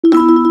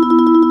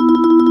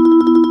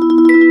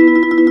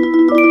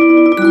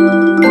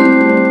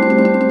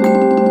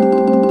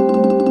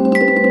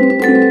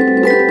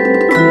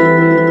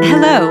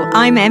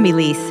I'm Emmy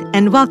Leese,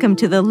 and welcome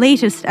to the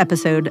latest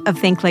episode of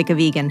Think Like a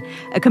Vegan,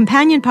 a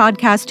companion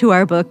podcast to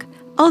our book,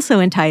 also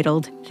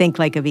entitled Think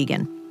Like a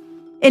Vegan.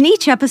 In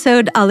each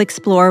episode, I'll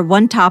explore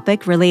one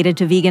topic related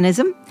to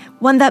veganism,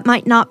 one that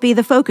might not be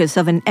the focus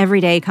of an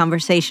everyday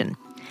conversation.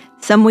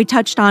 Some we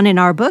touched on in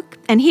our book,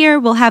 and here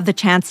we'll have the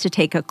chance to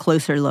take a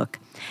closer look.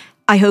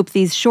 I hope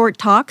these short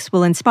talks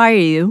will inspire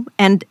you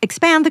and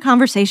expand the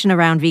conversation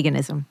around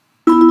veganism.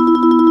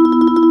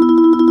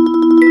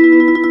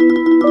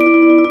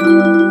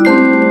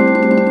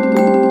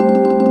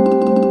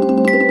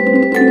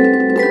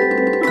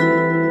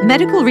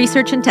 Medical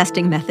research and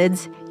testing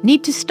methods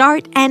need to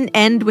start and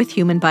end with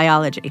human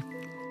biology.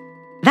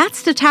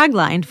 That's the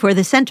tagline for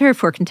the Center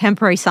for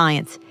Contemporary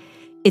Science.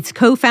 Its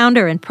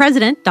co-founder and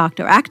president,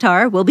 Dr.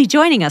 Akhtar, will be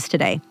joining us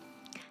today.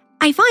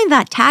 I find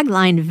that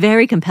tagline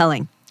very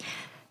compelling.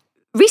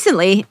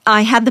 Recently,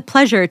 I had the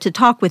pleasure to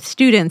talk with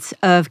students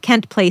of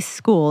Kent Place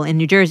School in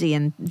New Jersey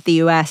in the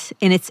U.S.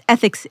 in its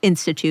Ethics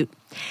Institute.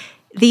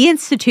 The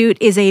institute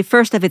is a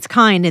first of its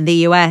kind in the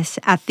U.S.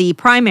 at the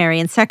primary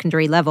and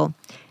secondary level.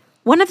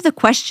 One of the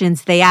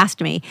questions they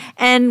asked me,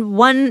 and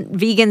one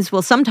vegans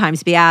will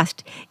sometimes be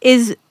asked,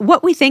 is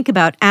what we think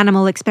about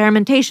animal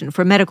experimentation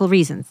for medical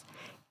reasons.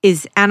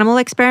 Is animal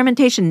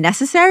experimentation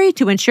necessary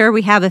to ensure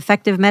we have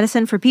effective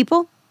medicine for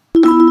people?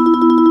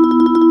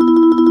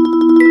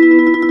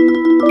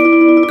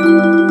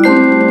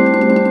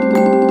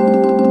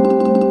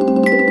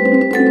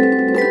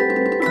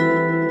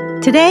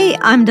 Today,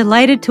 I'm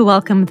delighted to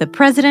welcome the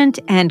president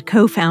and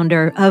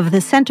co-founder of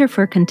the Center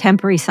for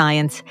Contemporary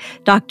Science,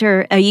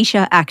 Dr.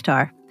 Aysha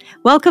Akhtar.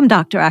 Welcome,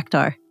 Dr.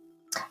 Akhtar.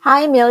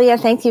 Hi, Amelia.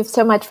 Thank you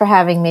so much for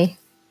having me.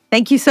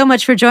 Thank you so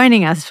much for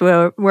joining us.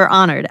 We're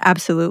honored,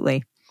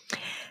 absolutely.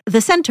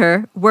 The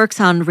center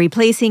works on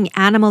replacing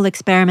animal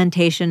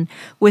experimentation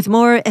with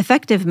more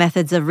effective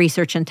methods of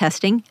research and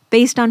testing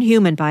based on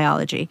human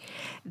biology.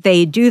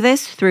 They do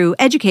this through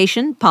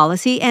education,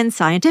 policy, and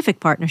scientific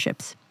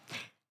partnerships.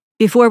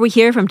 Before we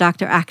hear from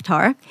Dr.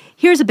 Akhtar,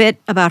 here's a bit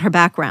about her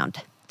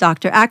background.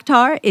 Dr.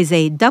 Akhtar is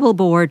a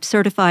double-board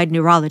certified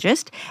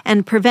neurologist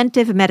and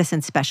preventive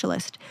medicine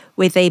specialist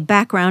with a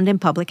background in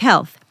public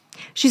health.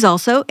 She's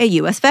also a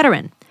U.S.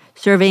 veteran,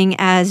 serving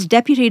as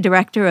Deputy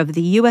Director of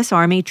the U.S.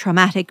 Army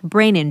Traumatic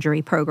Brain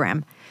Injury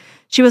Program.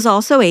 She was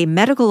also a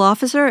medical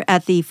officer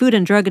at the Food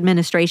and Drug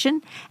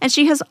Administration, and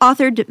she has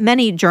authored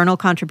many journal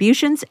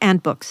contributions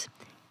and books.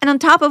 And on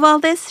top of all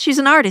this, she's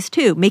an artist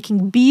too,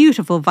 making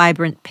beautiful,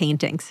 vibrant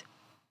paintings.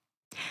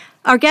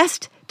 Our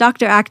guest,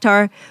 Dr.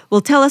 Akhtar,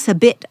 will tell us a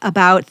bit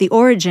about the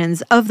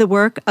origins of the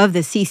work of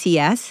the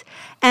CCS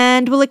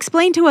and will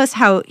explain to us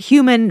how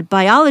human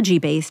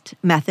biology-based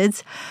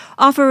methods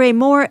offer a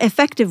more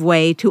effective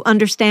way to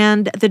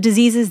understand the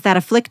diseases that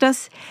afflict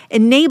us,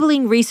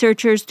 enabling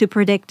researchers to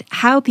predict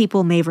how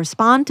people may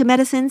respond to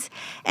medicines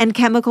and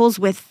chemicals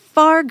with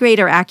far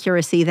greater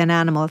accuracy than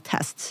animal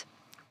tests.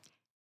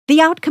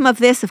 The outcome of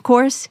this, of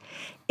course,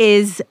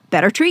 is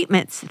better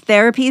treatments,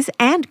 therapies,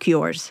 and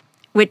cures,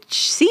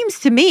 which seems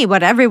to me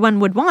what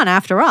everyone would want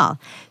after all.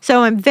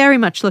 So I'm very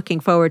much looking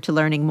forward to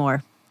learning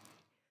more.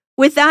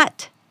 With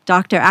that,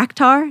 Dr.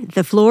 Akhtar,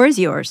 the floor is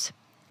yours.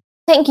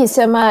 Thank you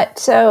so much.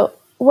 So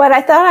what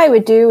I thought I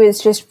would do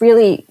is just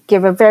really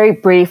give a very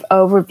brief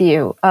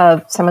overview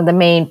of some of the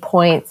main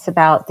points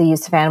about the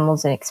use of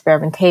animals in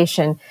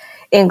experimentation,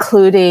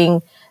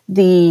 including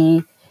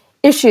the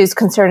issues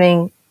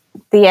concerning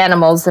the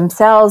animals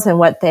themselves and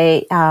what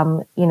they,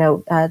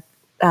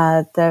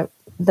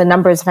 the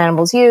numbers of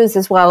animals used,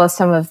 as well as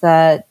some of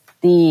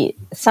the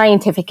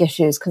scientific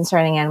issues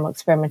concerning animal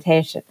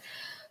experimentation.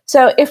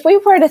 So if we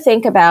were to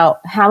think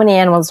about how many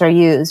animals are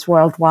used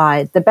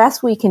worldwide, the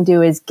best we can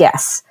do is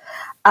guess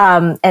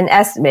and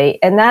estimate.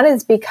 And that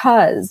is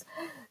because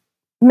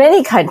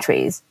many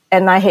countries,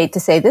 and I hate to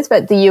say this,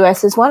 but the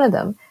U.S. is one of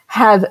them,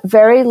 have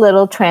very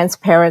little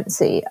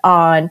transparency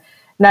on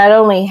not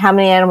only how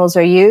many animals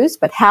are used,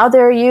 but how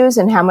they're used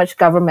and how much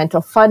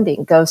governmental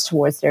funding goes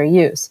towards their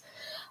use.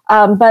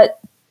 But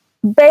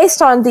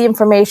based on the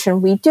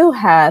information we do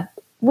have,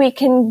 we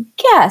can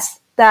guess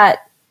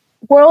that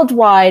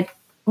worldwide,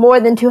 more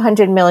than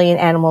 200 million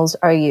animals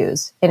are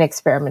used in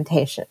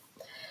experimentation.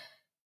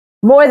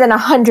 More than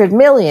 100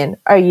 million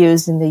are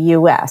used in the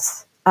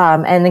U.S.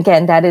 And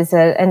again, that is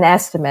an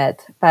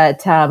estimate,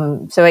 but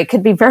so it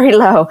could be very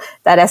low.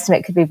 That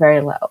estimate could be very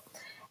low.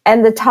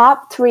 And the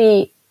top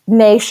three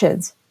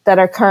nations that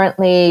are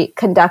currently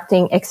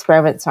conducting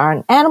experiments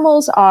on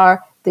animals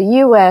are the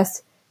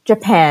U.S.,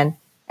 Japan,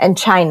 and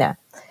China.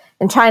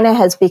 And China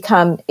has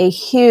become a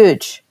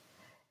huge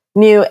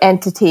new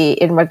entity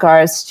in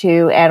regards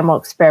to animal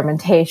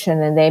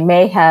experimentation, and they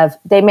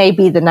may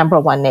be the number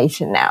one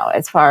nation now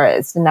as far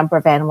as the number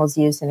of animals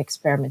used in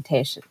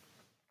experimentation.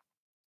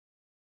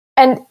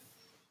 And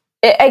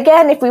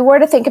again, if we were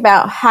to think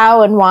about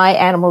how and why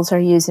animals are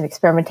used in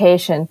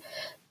experimentation,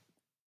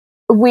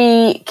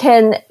 we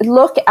can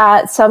look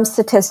at some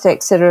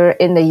statistics that are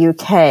in the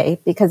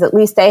UK, because at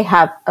least they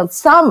have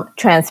some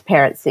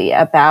transparency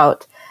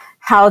about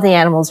how the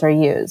animals are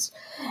used.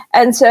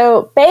 And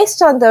so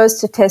based on those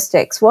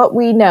statistics, what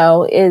we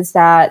know is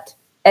that,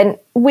 and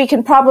we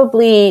can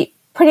probably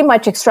pretty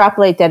much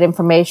extrapolate that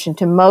information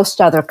to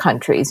most other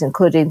countries,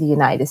 including the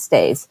United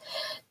States.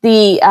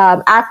 The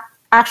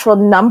actual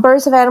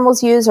numbers of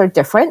animals used are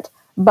different,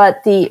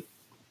 but the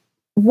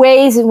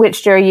ways in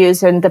which they're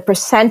used and the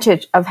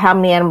percentage of how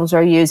many animals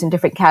are used in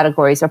different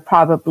categories are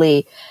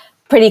probably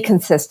pretty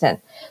consistent.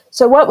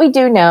 So what we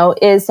do know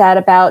is that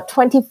about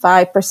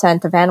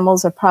 25% of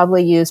animals are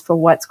probably used for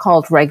what's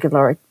called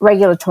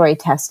regulatory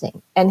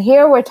testing. And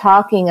here we're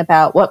talking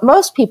about what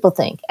most people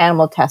think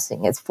animal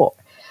testing is for,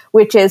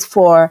 which is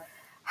for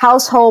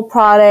household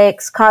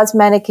products,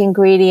 cosmetic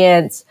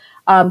ingredients,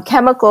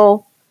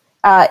 chemical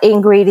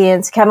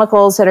ingredients,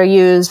 chemicals that are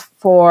used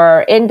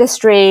for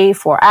industry,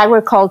 for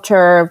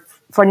agriculture,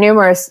 for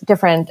numerous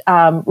different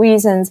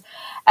reasons,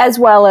 as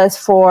well as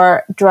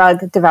for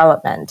drug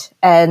development.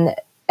 And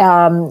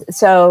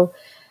so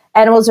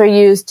animals are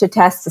used to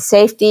test the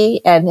safety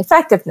and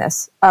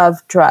effectiveness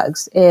of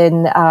drugs.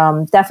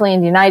 Definitely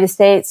in the United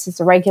States, it's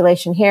a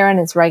regulation here, and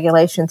it's a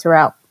regulation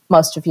throughout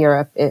most of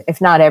Europe, if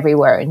not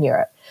everywhere in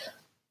Europe.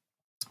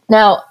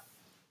 Now,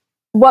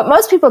 what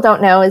most people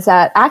don't know is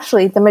that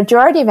actually the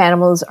majority of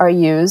animals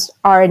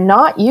are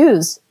not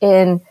used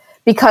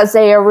because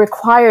they are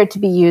required to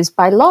be used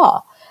by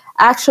law.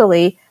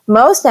 Actually,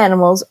 most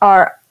animals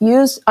are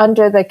used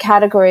under the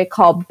category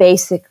called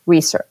basic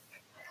research.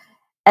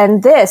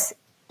 And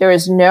there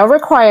is no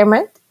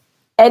requirement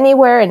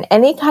anywhere in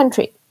any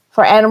country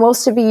for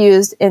animals to be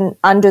used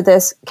under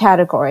this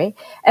category.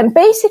 And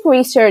basic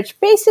research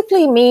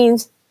basically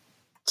means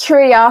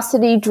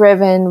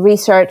curiosity-driven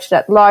research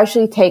that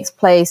largely takes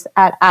place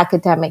at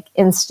academic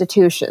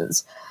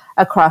institutions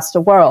across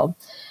the world.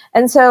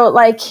 And so,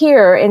 like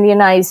here in the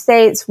United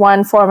States,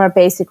 one form of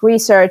basic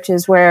research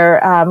is where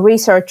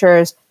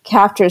researchers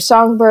capture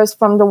songbirds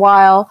from the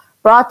wild,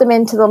 brought them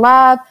into the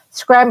lab,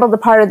 scrambled a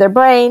part of their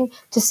brain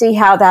to see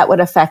how that would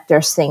affect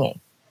their singing.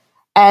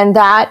 And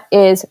that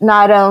is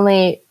not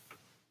only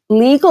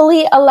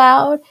legally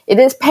allowed, it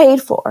is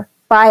paid for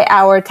by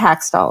our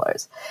tax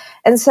dollars.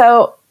 And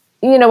so,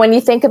 when you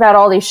think about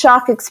all these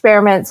shock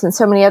experiments and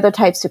so many other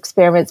types of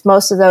experiments,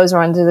 most of those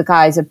are under the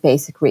guise of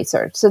basic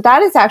research. So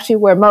that is actually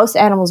where most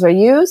animals are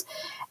used,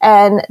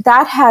 and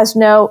that has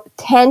no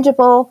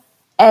tangible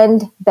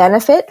end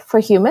benefit for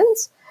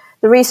humans.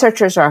 The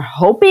researchers are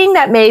hoping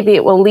that maybe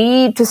it will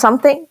lead to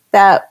something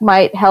that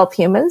might help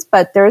humans,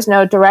 but there is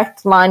no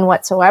direct line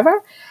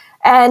whatsoever,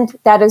 and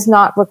that is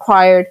not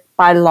required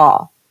by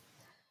law.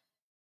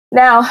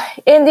 Now,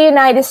 in the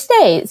United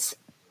States,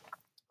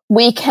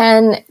 we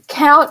can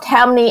count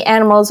how many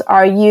animals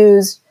are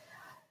used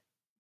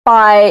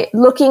by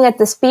looking at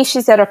the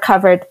species that are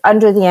covered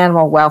under the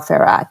Animal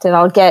Welfare Act. And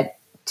I'll get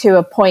to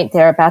a point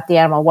there about the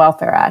Animal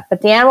Welfare Act.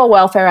 But the Animal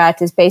Welfare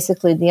Act is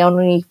basically the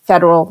only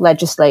federal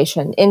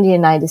legislation in the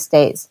United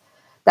States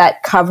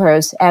that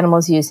covers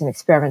animals used in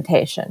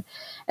experimentation.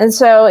 And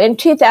so in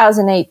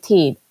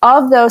 2018,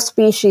 of those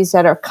species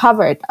that are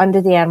covered under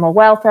the Animal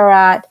Welfare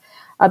Act,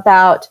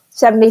 about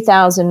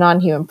 70,000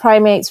 non-human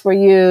primates were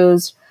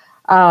used,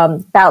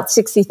 about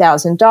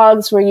 60,000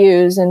 dogs were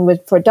used. And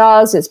for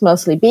dogs, it's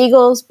mostly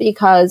beagles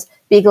because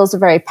beagles are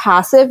very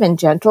passive and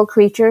gentle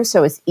creatures,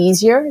 so it's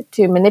easier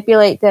to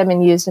manipulate them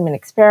and use them in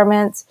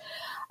experiments.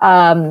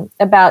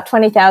 About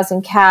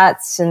 20,000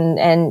 cats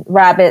and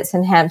rabbits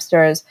and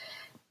hamsters.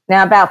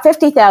 Now, about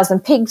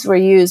 50,000 pigs were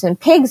used, and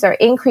pigs are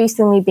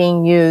increasingly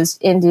being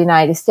used in the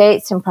United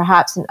States and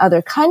perhaps in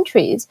other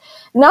countries,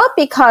 not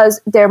because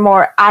they're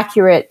more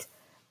accurate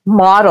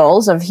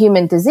models of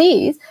human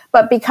disease,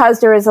 but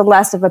because there is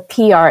less of a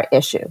PR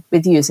issue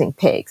with using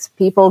pigs.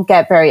 People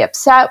get very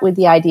upset with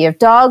the idea of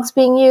dogs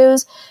being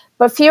used,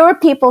 but fewer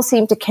people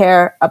seem to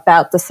care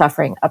about the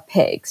suffering of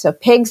pigs. So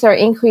pigs are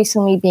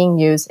increasingly being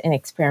used in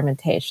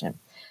experimentation.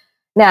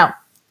 Now,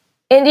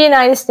 in the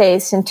United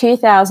States in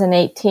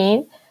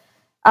 2018,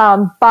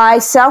 by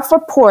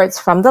self-reports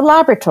from the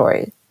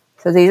laboratory,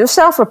 so these are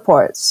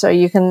self-reports, so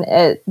you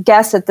can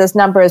guess that this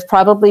number is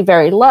probably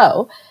very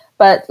low,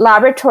 but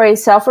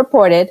laboratories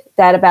self-reported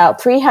that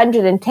about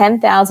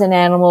 310,000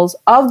 animals,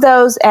 of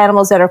those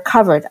animals that are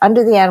covered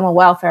under the Animal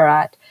Welfare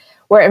Act,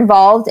 were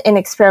involved in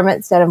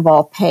experiments that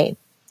involve pain.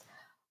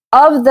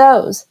 Of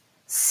those,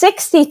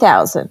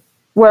 60,000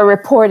 were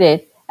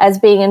reported as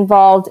being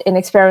involved in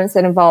experiments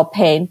that involve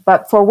pain,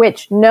 but for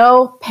which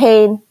no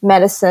pain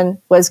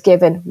medicine was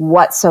given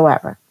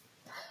whatsoever.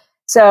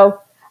 So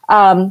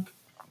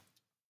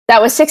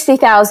that was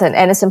 60,000,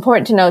 and it's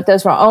important to note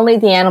those were only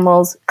the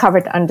animals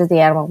covered under the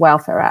Animal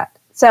Welfare Act.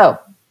 So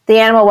the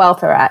Animal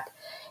Welfare Act,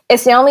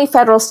 it's the only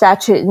federal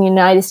statute in the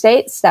United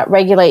States that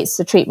regulates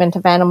the treatment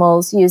of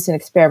animals used in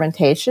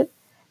experimentation.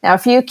 Now, a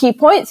few key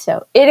points,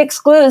 though. It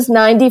excludes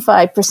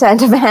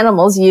 95% of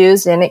animals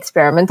used in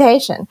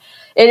experimentation.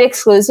 It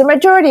excludes the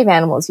majority of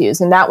animals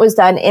used, and that was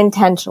done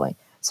intentionally.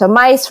 So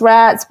mice,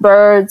 rats,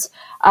 birds,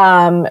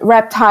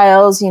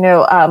 reptiles,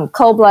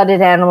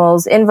 cold-blooded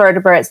animals,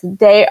 invertebrates,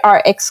 they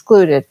are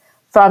excluded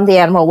from the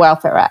Animal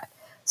Welfare Act.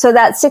 So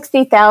that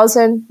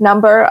 60,000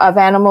 number of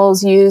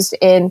animals used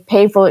in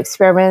painful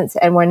experiments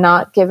and were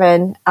not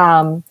given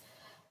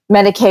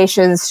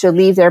medications to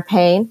relieve their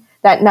pain,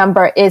 that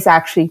number is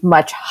actually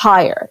much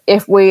higher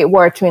if we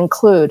were to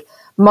include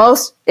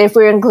all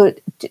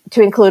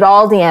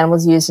the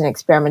animals used in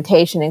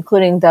experimentation,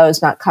 including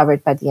those not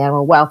covered by the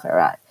Animal Welfare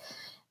Act.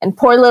 And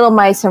poor little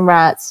mice and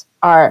rats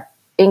are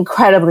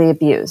incredibly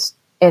abused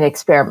in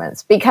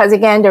experiments because,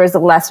 again, there is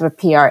less of a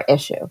PR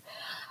issue.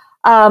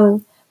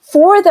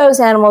 For those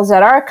animals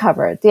that are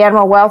covered, the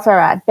Animal Welfare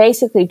Act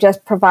basically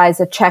just provides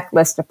a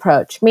checklist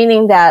approach,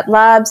 meaning that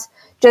labs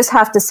just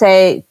have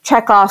to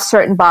check off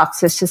certain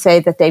boxes to say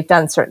that they've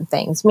done certain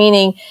things,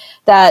 meaning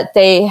that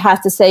they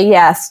have to say,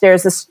 yes,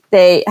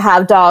 they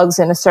have dogs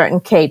in a certain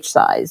cage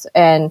size,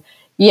 and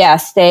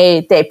yes,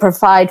 they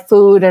provide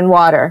food and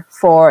water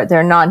for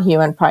their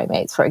non-human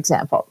primates, for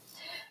example.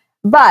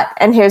 But,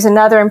 and here's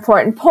another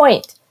important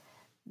point,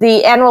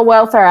 the Animal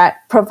Welfare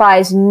Act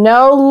provides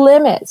no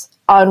limits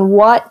on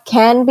what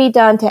can be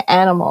done to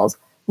animals,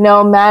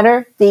 no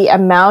matter the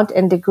amount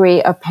and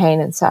degree of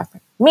pain and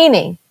suffering.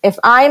 Meaning, if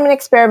I'm an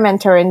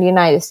experimenter in the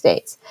United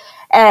States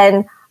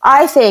and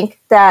I think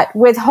that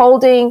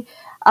withholding,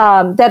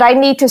 that I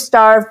need to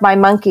starve my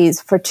monkeys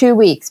for 2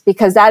 weeks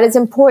because that is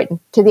important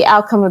to the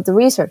outcome of the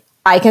research,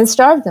 I can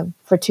starve them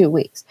for 2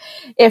 weeks.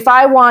 If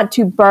I want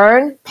to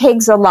burn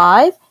pigs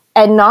alive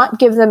and not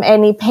give them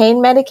any pain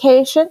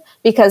medication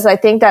because I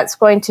think that's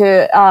going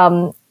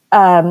to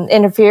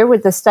interfere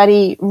with the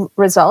study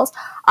results,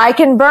 I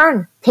can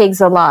burn pigs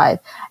alive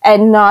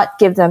and not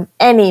give them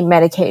any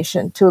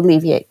medication to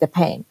alleviate the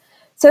pain.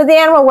 So the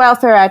Animal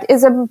Welfare Act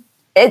is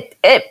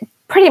it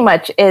pretty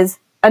much is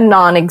a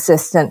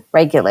non-existent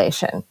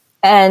regulation.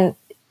 And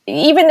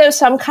even though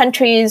some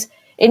countries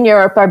in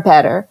Europe are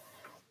better,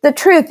 the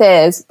truth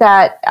is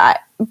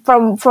that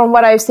from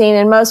what I've seen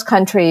in most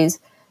countries,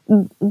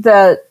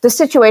 the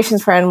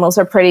situations for animals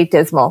are pretty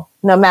dismal,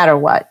 no matter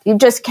what. You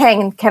just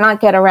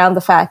cannot get around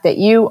the fact that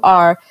you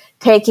are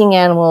taking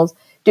animals,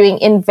 doing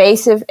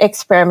invasive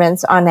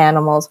experiments on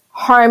animals,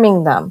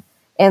 harming them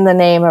in the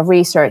name of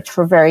research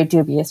for very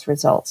dubious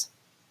results.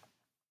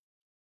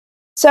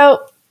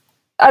 So,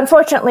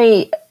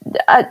 unfortunately,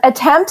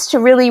 attempts to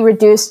really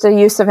reduce the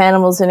use of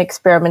animals in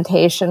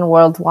experimentation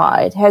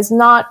worldwide has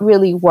not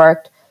really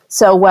worked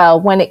so well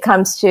when it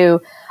comes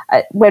to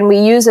when we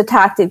use a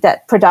tactic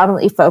that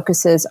predominantly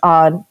focuses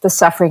on the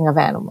suffering of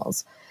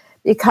animals.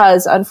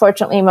 Because,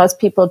 unfortunately, most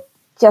people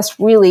just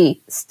really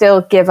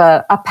still give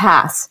a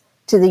pass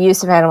to the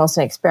use of animals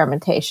in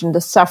experimentation. The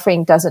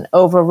suffering doesn't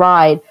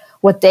override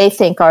what they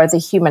think are the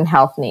human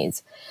health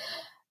needs.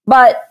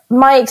 But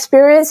my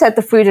experience at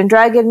the Food and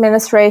Drug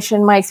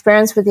Administration, my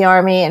experience with the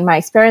Army, and my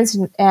experience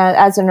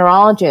as a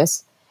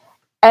neurologist,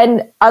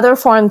 and other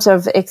forms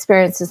of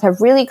experiences have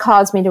really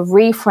caused me to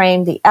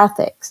reframe the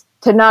ethics,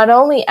 to not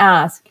only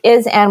ask,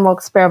 is animal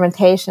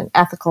experimentation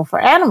ethical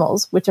for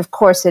animals, which of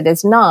course it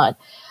is not,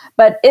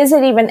 but is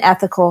it even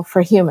ethical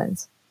for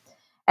humans?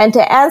 And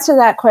to answer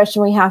that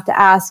question, we have to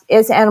ask,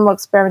 is animal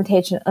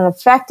experimentation an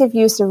effective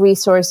use of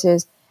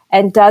resources,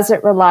 and does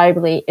it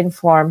reliably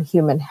inform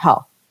human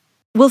health?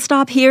 We'll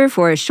stop here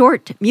for a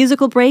short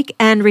musical break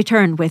and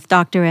return with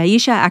Dr.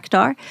 Aysha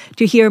Akhtar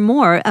to hear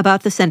more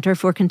about the Center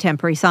for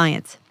Contemporary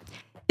Science.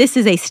 This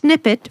is a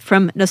snippet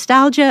from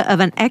Nostalgia of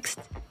an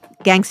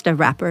Ex-Gangsta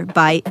Rapper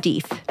by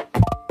Deef.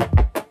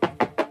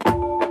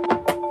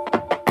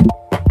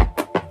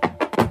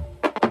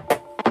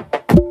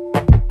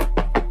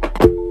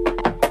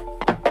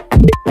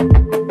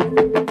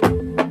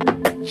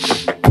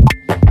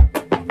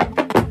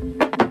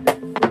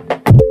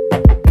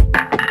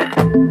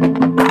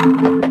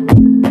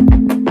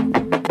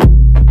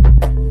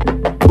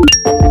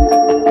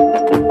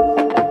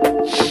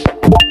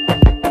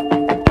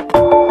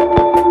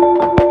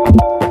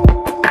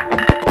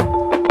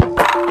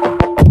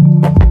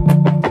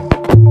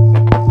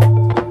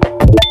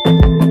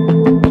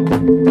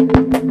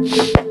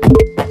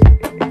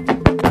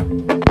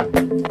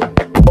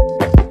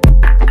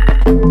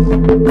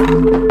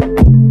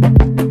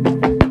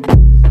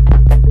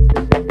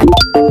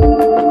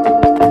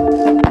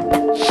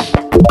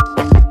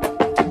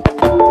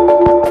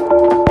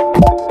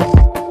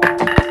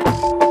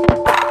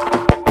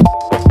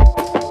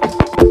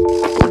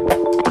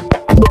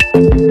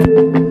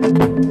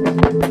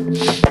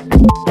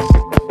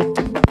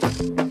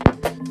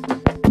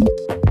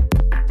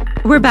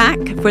 We're back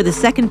for the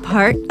second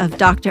part of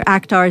Dr.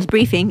 Akhtar's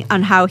briefing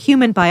on how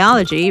human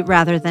biology,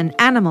 rather than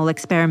animal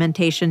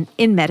experimentation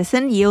in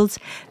medicine, yields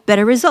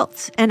better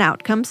results and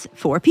outcomes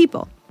for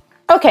people.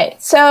 Okay,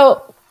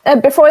 so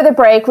before the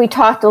break, we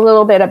talked a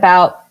little bit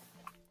about,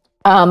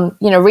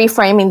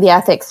 reframing the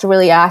ethics to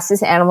really ask,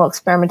 is animal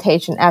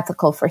experimentation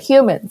ethical for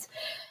humans?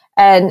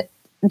 And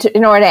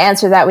in order to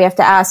answer that, we have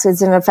to ask,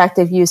 is it an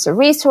effective use of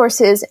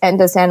resources, and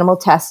does animal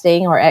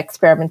testing or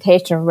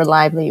experimentation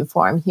reliably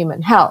inform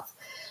human health?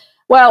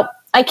 Well,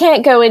 I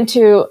can't go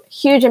into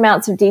huge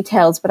amounts of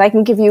details, but I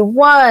can give you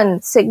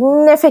one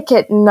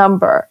significant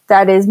number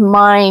that is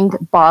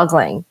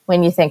mind-boggling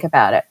when you think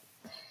about it.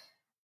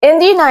 In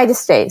the United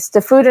States,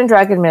 the Food and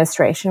Drug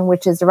Administration,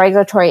 which is the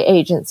regulatory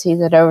agency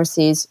that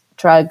oversees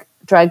drug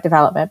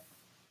development,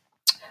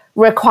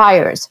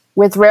 requires,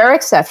 with rare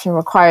exception,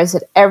 requires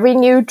that every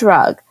new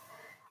drug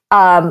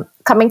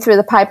coming through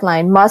the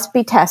pipeline must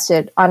be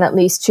tested on at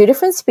least 2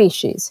 different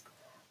species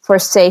for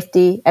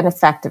safety and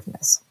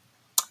effectiveness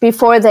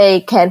before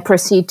they can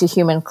proceed to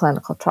human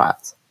clinical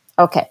trials.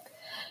 Okay,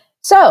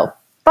 so,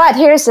 but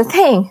here's the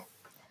thing.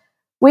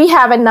 We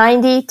have a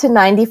 90 to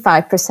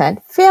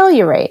 95%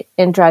 failure rate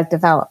in drug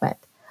development.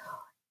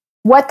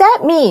 What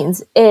that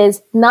means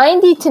is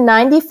 90 to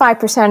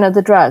 95% of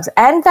the drugs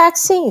and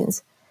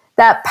vaccines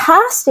that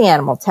pass the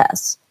animal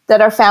tests,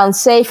 that are found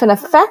safe and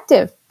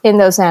effective in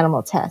those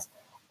animal tests,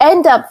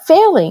 end up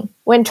failing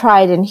when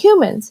tried in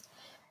humans.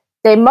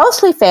 They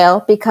mostly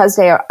fail because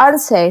they are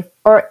unsafe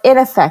or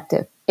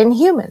ineffective in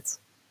humans.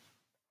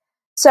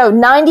 So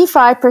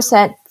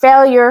 95%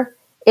 failure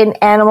in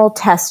animal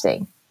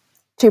testing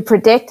to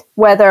predict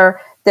whether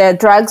the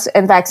drugs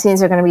and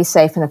vaccines are going to be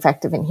safe and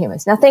effective in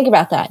humans. Now think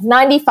about that.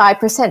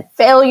 95%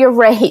 failure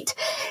rate.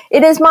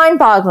 It is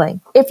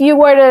mind-boggling. If you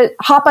were to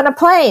hop on a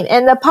plane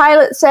and the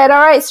pilot said,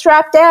 all right,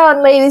 strap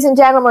down, ladies and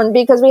gentlemen,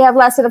 because we have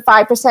less than a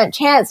 5%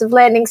 chance of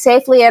landing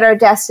safely at our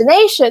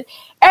destination,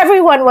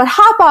 everyone would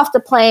hop off the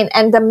plane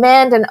and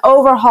demand an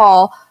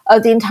overhaul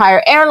of the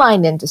entire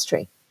airline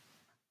industry.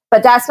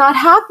 But that's not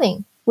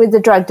happening with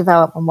the drug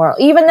development world,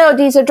 even though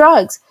these are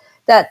drugs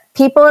that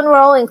people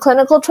enroll in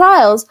clinical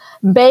trials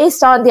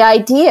based on the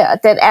idea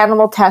that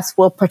animal tests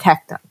will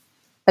protect them.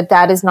 But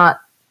that is not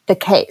the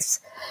case.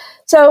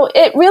 So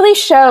it really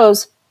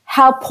shows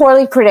how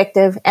poorly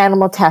predictive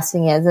animal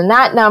testing is. And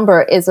that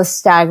number is a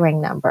staggering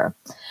number.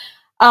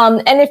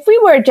 And if we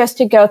were just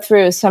to go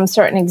through some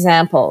certain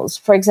examples,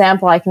 for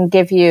example, I can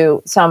give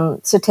you some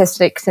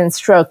statistics in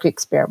stroke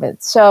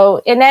experiments.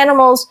 So in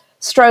animals,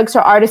 strokes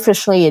are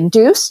artificially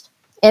induced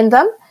in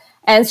them.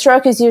 And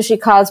stroke is usually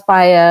caused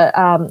by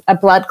a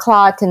blood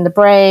clot in the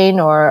brain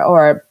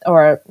or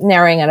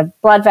narrowing in a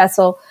blood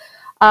vessel.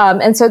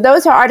 And so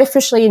those are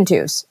artificially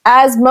induced.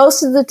 As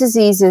most of the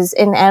diseases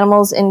in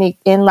animals in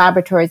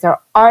laboratories are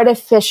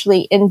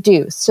artificially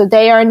induced. So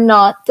they are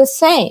not the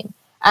same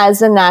as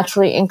the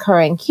naturally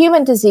occurring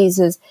human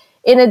diseases,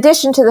 in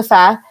addition to the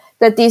fact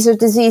that these are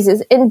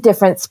diseases in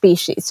different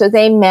species. So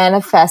they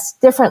manifest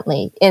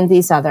differently in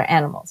these other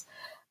animals.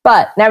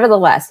 But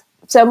nevertheless,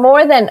 so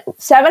more than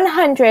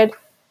 700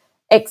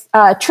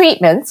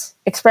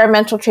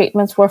 experimental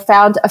treatments were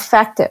found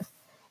effective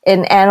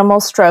in animal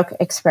stroke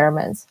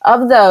experiments.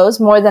 Of those,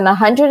 more than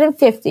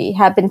 150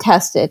 have been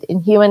tested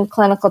in human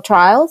clinical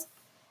trials,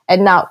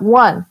 and not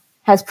one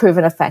has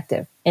proven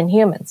effective in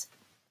humans.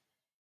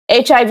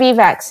 HIV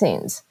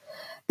vaccines.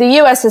 The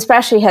U.S.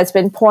 especially has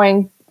been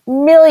pouring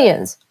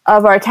millions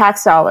of our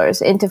tax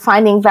dollars into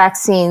finding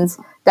vaccines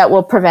that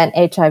will prevent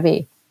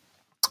HIV.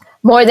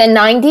 More than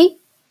 90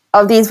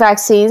 of these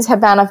vaccines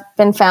have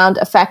been found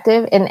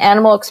effective in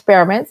animal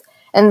experiments,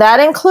 and that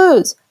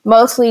includes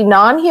mostly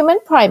non-human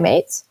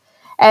primates,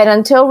 and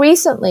until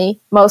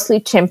recently, mostly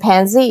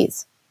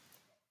chimpanzees.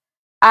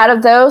 Out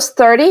of those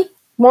 30,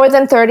 more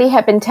than 30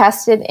 have been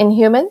tested in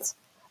humans.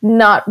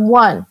 Not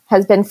one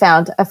has been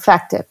found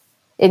effective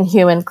in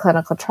human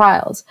clinical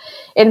trials.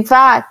 In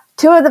fact,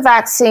 2 of the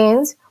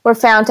vaccines were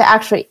found to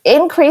actually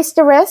increase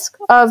the risk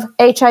of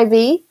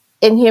HIV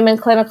in human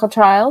clinical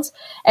trials.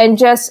 And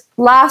just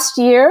last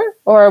year,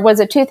 or was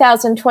it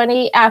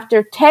 2020,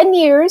 after 10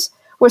 years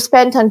were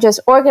spent on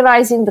just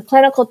organizing the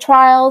clinical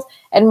trials,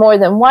 and more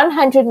than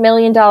 $100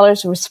 million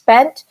were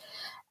spent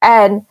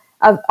and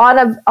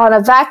on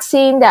a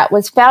vaccine that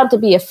was found to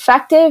be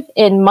effective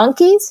in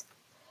monkeys,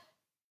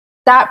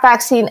 that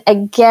vaccine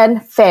again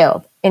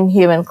failed in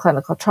human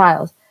clinical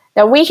trials.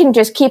 Now, we can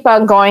just keep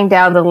on going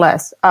down the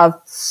list of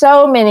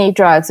so many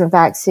drugs and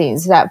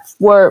vaccines that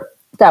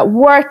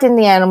worked in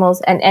the animals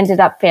and ended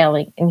up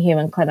failing in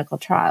human clinical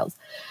trials.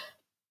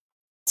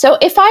 So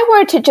if I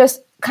were to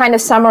just kind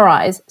of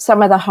summarize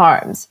some of the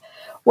harms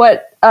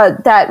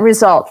that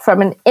result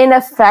from an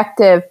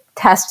ineffective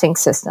testing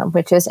system,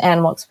 which is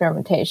animal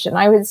experimentation,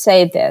 I would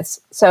say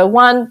this. So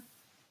one,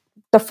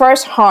 the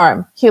first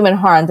harm, human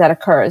harm that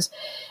occurs,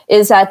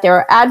 is that there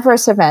are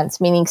adverse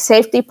events, meaning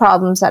safety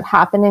problems that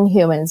happen in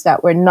humans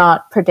that were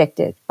not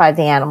predicted by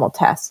the animal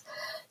tests.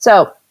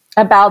 So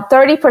about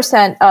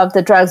 30% of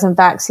the drugs and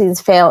vaccines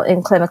fail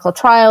in clinical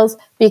trials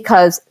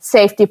because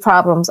safety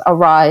problems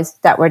arise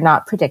that were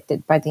not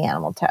predicted by the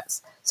animal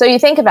tests. So you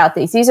think about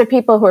these. These are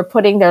people who are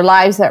putting their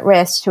lives at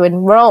risk to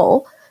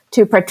enroll,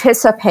 to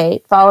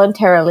participate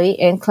voluntarily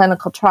in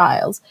clinical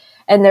trials,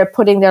 and they're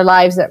putting their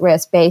lives at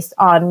risk based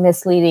on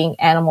misleading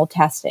animal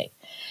testing.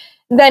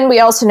 Then we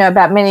also know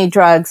about many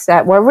drugs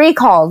that were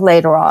recalled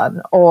later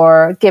on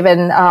or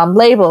given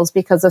labels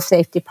because of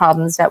safety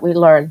problems that we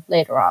learn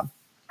later on.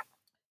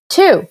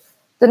 2,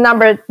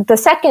 the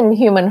second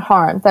human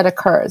harm that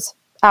occurs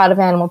out of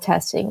animal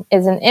testing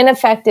is an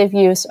ineffective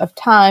use of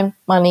time,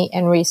 money,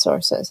 and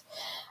resources.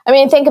 I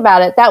mean, think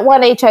about it. That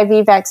one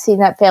HIV vaccine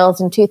that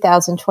failed in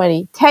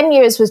 2020, 10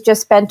 years was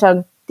just spent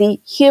on the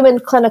human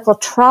clinical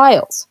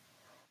trials.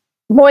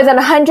 more than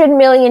 $100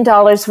 million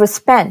was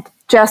spent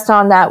just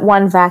on that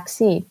one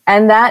vaccine.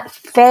 And that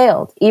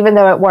failed, even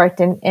though it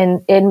worked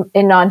in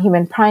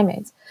non-human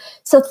primates.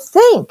 So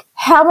think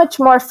how much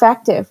more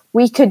effective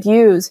we could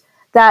use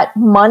that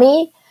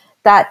money,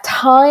 that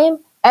time,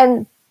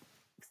 and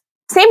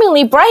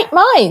seemingly bright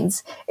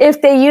minds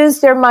if they use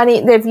their money,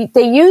 if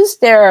they use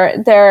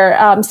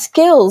their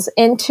skills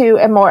into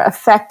a more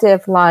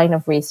effective line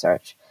of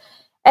research.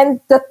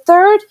 And the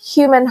third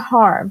human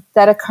harm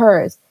that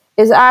occurs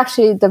is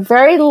actually the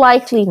very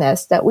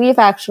likeliness that we've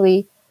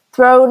actually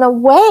thrown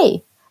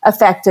away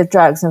effective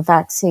drugs and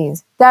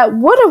vaccines that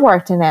would have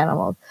worked in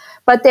animals,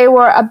 but they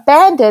were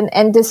abandoned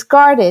and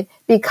discarded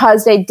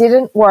because they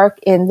didn't work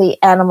in the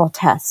animal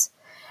tests.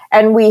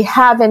 And we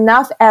have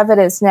enough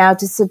evidence now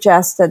to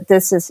suggest that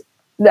this is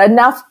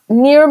enough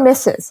near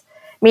misses,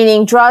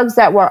 meaning drugs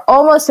that were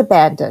almost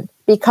abandoned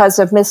because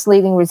of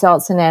misleading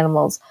results in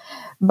animals,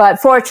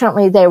 but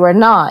fortunately they were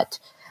not.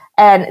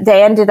 And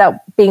they ended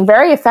up being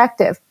very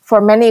effective for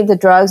many of the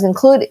drugs,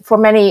 including for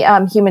many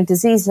human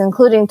diseases,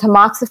 including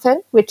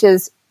tamoxifen, which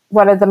is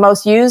one of the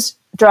most used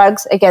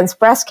drugs against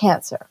breast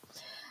cancer.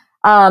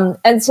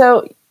 And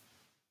so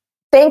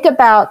think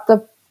about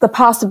the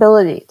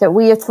possibility that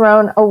we have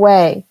thrown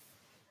away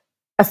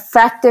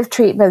effective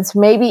treatments,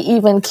 maybe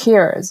even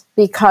cures,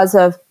 because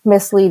of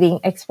misleading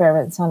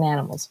experiments on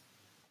animals.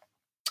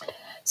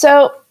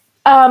 So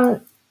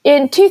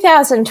in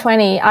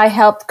 2020, I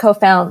helped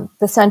co-found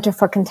the Center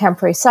for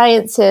Contemporary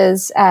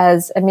Sciences,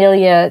 as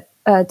Amelia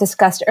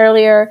discussed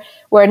earlier.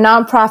 We're a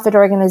nonprofit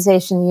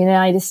organization in the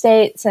United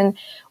States, and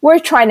we're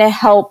trying to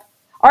help.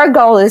 Our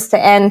goal is to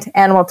end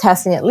animal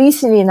testing, at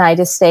least in the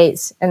United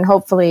States and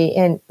hopefully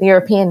in the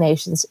European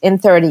nations, in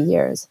 30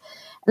 years.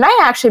 And I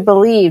actually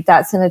believe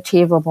that's an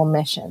achievable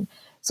mission.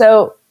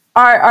 So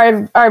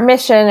our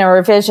mission or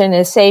our vision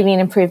is saving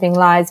and improving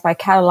lives by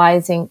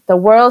catalyzing the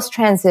world's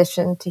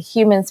transition to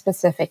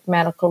human-specific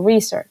medical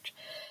research.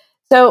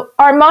 So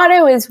our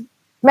motto is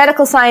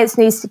medical science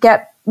needs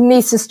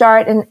to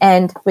start and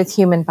end with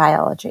human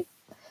biology.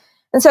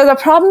 And so the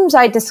problems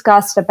I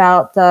discussed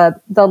about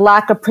the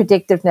lack of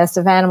predictiveness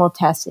of animal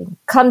testing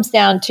comes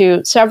down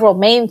to several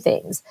main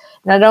things.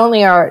 Not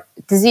only are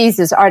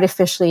diseases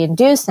artificially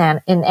induced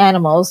in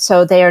animals,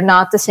 so they are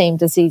not the same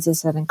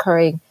diseases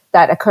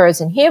that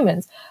occurs in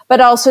humans, but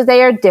also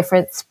they are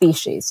different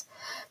species.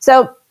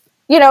 So,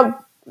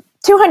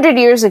 200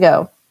 years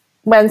ago,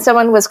 when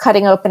someone was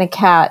cutting open a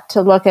cat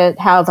to look at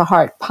how the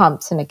heart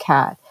pumps in a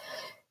cat,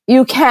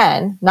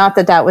 not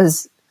that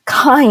was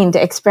kind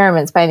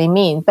experiments by any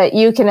means, but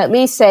you can at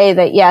least say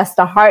that, yes,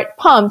 the heart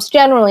pumps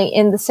generally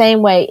in the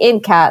same way in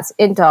cats,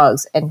 in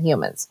dogs, and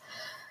humans.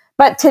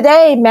 But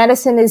today,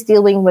 medicine is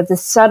dealing with the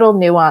subtle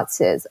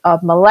nuances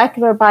of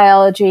molecular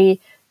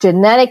biology,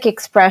 genetic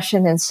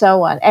expression, and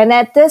so on. And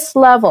at this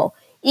level,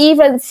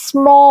 even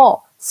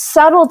small,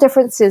 subtle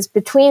differences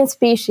between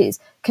species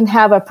can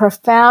have a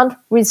profound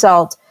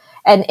result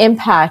and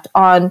impact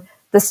on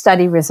the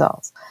study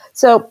results.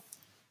 So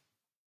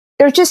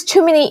there are just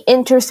too many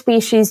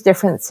interspecies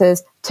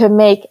differences to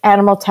make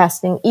animal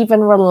testing even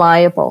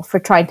reliable for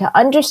trying to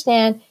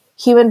understand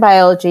human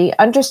biology,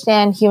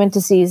 understand human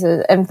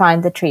diseases, and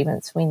find the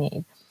treatments we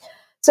need.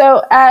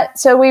 So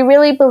we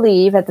really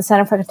believe at the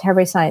Center for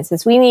Contemporary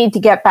Sciences, we need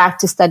to get back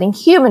to studying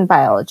human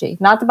biology,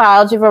 not the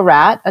biology of a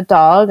rat, a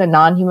dog, a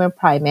non-human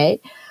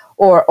primate,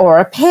 or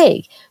a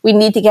pig. We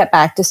need to get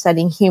back to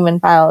studying human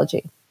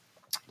biology.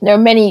 There are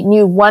many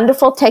new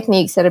wonderful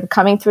techniques that are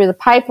coming through the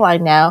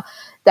pipeline now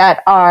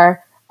that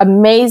are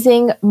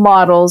amazing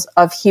models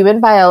of human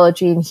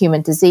biology and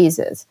human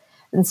diseases.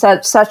 And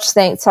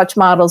such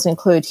models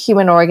include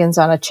human organs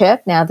on a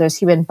chip. Now there's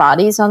human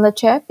bodies on the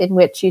chip, in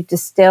which you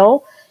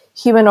distill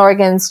human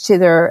organs to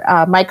their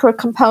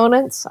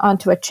microcomponents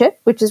onto a chip,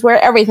 which is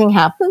where everything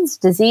happens.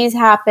 Disease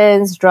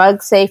happens,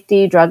 drug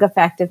safety, drug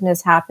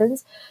effectiveness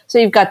happens. So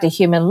you've got the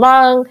human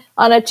lung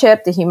on a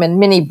chip, the human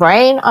mini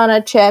brain on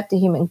a chip, the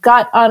human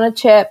gut on a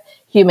chip,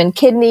 human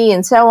kidney,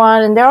 and so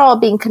on. And they're all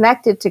being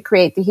connected to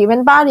create the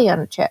human body on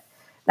a chip.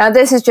 Now,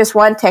 this is just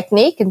one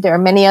technique, and there are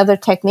many other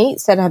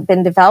techniques that have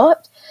been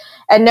developed.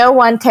 And no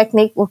one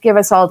technique will give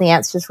us all the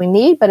answers we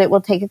need, but it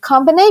will take a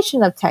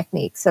combination of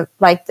techniques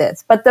like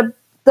this. But the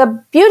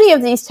beauty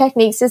of these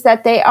techniques is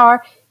that they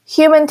are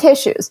human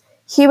tissues,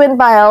 human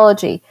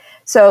biology.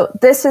 So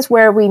this is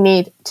where we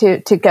need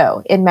to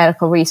go in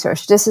medical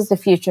research. This is the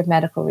future of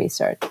medical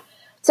research.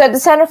 So at the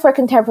Center for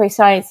Contemporary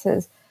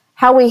Sciences,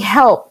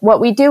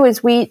 what we do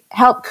is we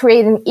help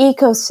create an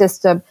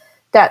ecosystem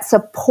that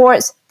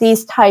supports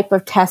these type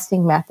of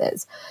testing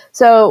methods.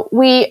 So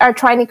we are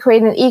trying to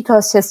create an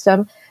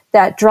ecosystem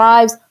that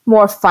drives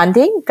more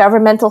funding,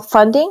 governmental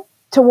funding,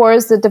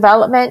 towards the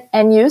development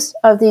and use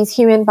of these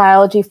human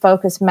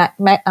biology-focused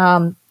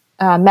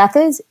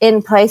methods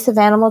in place of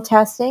animal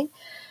testing,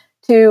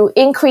 to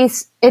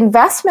increase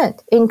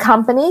investment in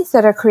companies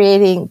that are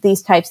creating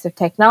these types of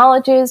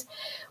technologies.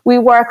 We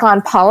work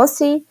on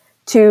policy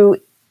to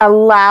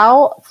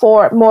allow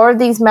for more of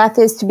these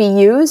methods to be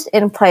used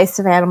in place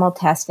of animal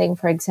testing,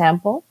 for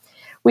example.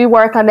 We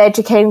work on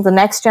educating the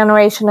next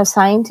generation of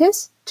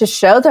scientists to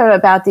show them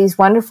about these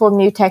wonderful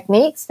new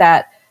techniques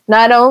that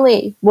not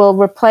only will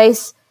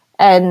replace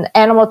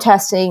animal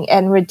testing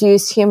and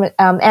reduce human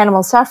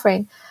animal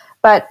suffering,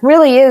 but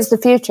really is the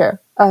future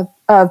of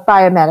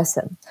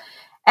biomedicine.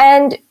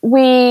 And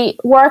we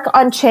work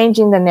on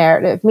changing the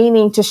narrative,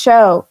 meaning to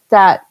show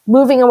that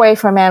moving away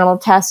from animal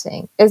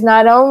testing is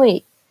not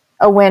only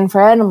a win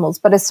for animals,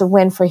 but it's a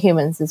win for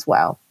humans as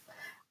well.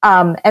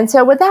 And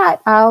so with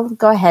that, I'll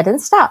go ahead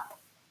and stop.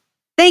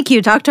 Thank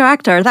you, Dr.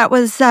 Akhtar. That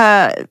was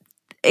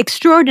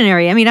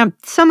extraordinary. I mean,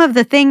 some of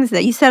the things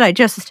that you said,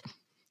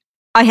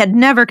 I had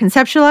never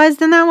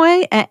conceptualized in that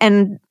way,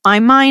 and my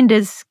mind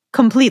is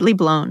completely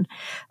blown.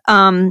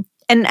 And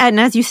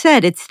as you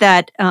said, it's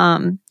that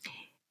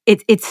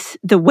it's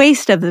the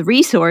waste of the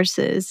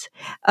resources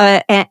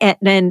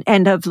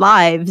and of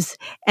lives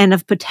and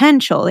of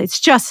potential. It's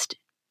just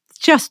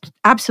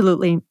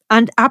absolutely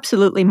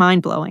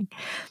mind blowing.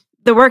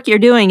 The work you're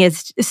doing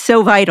is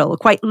so vital,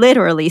 quite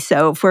literally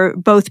so, for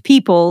both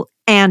people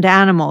and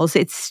animals.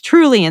 It's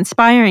truly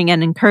inspiring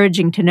and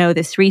encouraging to know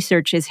this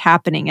research is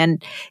happening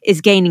and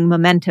is gaining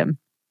momentum.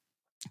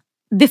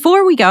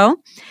 Before we go,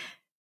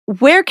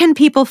 where can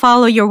people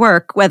follow your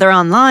work, whether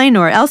online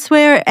or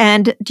elsewhere?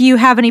 And do you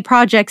have any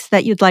projects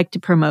that you'd like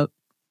to promote?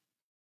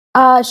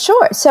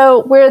 Sure.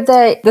 So we're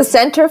the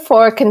Center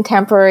for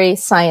Contemporary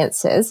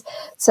Sciences.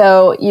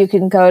 So you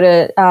can go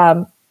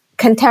to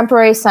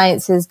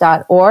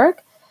contemporarysciences.org,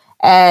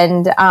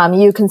 and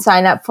you can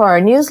sign up for our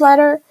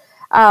newsletter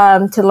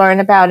to learn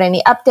about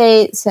any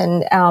updates.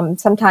 And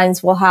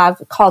sometimes we'll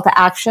have call to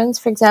actions,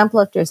 for example,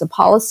 if there's a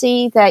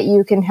policy that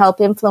you can help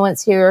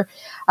influence here,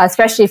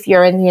 especially if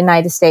you're in the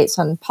United States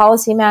on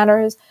policy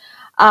matters.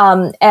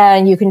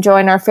 And you can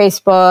join our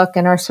Facebook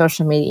and our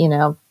social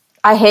media.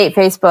 I hate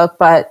Facebook,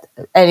 but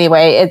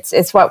anyway,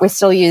 it's what we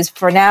still use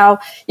for now.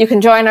 You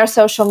can join our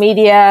social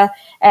media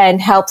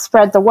and help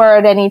spread the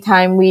word.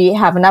 Anytime we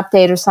have an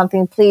update or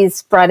something, please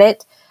spread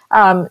it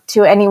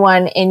to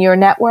anyone in your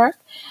network.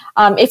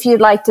 If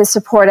you'd like to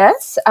support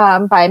us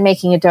by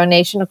making a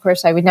donation, of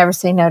course, I would never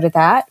say no to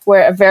that.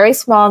 We're a very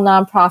small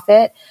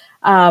nonprofit,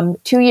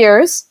 2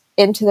 years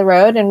into the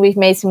road, and we've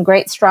made some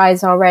great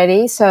strides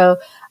already. So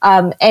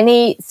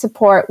any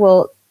support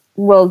will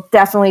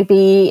definitely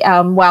be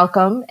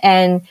welcome.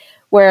 And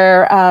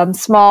we're a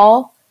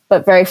small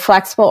but very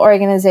flexible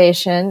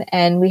organization,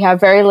 and we have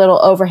very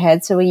little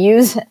overhead. So we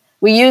use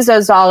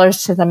those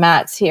dollars to the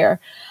max here.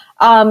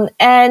 I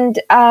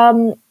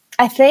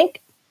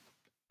think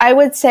I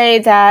would say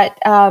that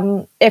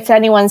if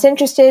anyone's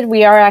interested,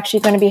 we are actually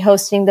going to be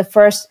hosting the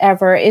first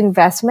ever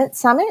investment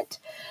summit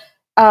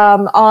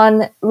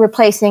on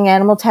replacing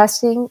animal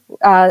testing.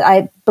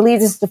 I believe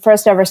this is the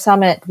first ever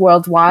summit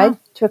worldwide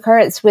to occur.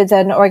 It's with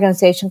an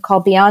organization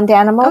called Beyond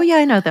Animal. Oh, yeah,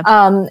 I know them.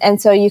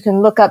 And so you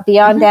can look up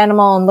Beyond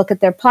Animal and look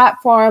at their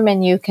platform,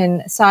 and you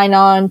can sign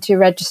on to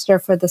register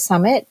for the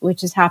summit,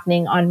 which is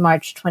happening on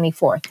March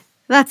 24th.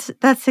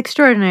 That's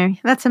extraordinary.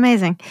 That's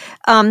amazing.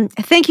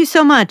 Thank you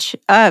so much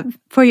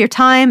for your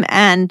time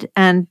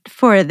and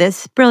for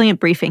this brilliant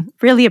briefing.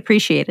 Really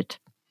appreciate it.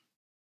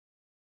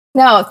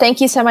 No,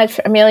 thank you so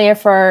much, Amelia,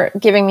 for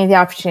giving me the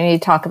opportunity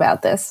to talk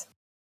about this.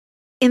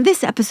 In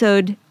this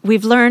episode,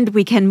 we've learned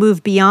we can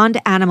move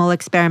beyond animal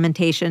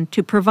experimentation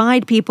to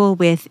provide people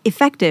with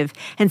effective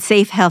and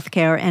safe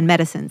healthcare and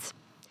medicines.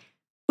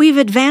 We've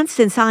advanced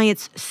in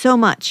science so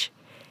much,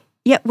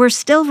 yet we're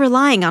still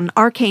relying on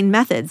arcane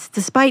methods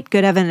despite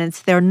good evidence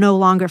they're no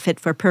longer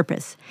fit for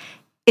purpose.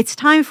 It's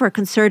time for a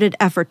concerted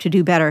effort to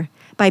do better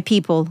by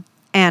people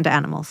and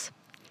animals.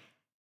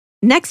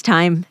 Next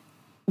time,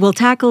 we'll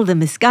tackle the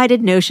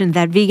misguided notion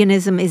that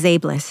veganism is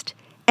ableist,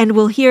 and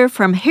we'll hear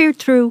from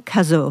Gertrude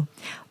Cazot,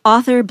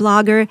 author,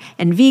 blogger,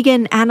 and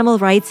vegan animal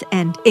rights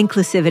and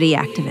inclusivity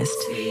activist.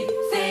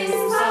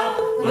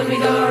 When we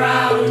go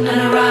around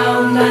and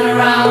around and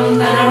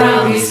around and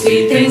around, we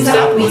speed things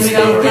up, we speed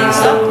things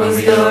up, when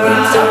we go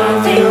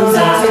around, things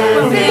up,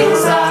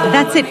 things up.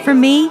 That's it from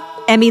me,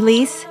 Emmy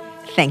Lees.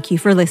 Thank you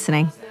for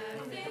listening.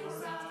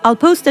 I'll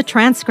post a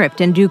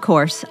transcript in due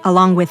course,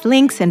 along with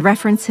links and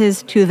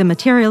references to the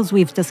materials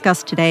we've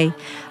discussed today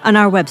on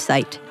our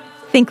website,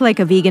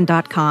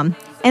 thinklikeavegan.com,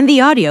 and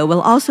the audio will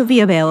also be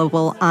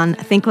available on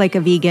Think Like a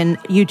Vegan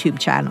YouTube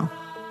channel.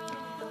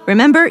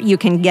 Remember, you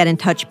can get in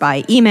touch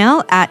by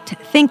email at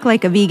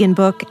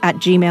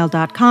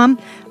thinklikeaveganbook@gmail.com,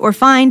 or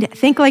find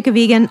Think Like a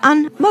Vegan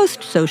on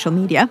most social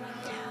media,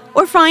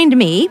 or find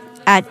me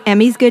at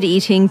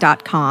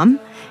emmysgoodeating.com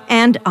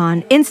and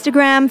on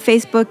Instagram,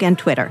 Facebook, and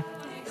Twitter.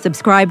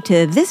 Subscribe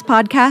to this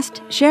podcast,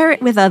 share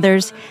it with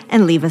others,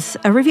 and leave us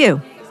a review.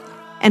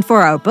 And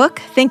for our book,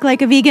 Think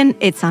Like a Vegan,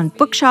 it's on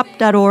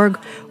bookshop.org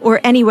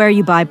or anywhere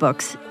you buy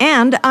books,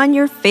 and on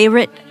your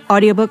favorite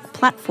audiobook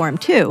platform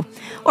too,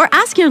 or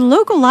ask your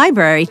local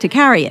library to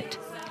carry it.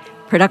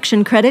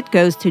 Production credit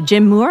goes to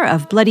Jim Moore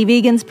of Bloody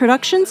Vegans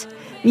Productions.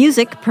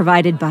 Music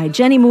provided by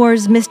Jenny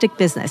Moore's Mystic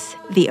Business.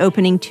 The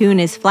opening tune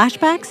is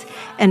Flashbacks,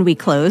 and we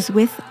close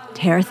with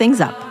Tear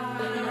Things Up.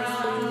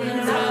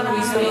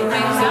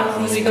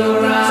 We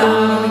go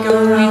around, we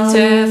go around.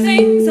 tear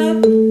things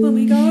up.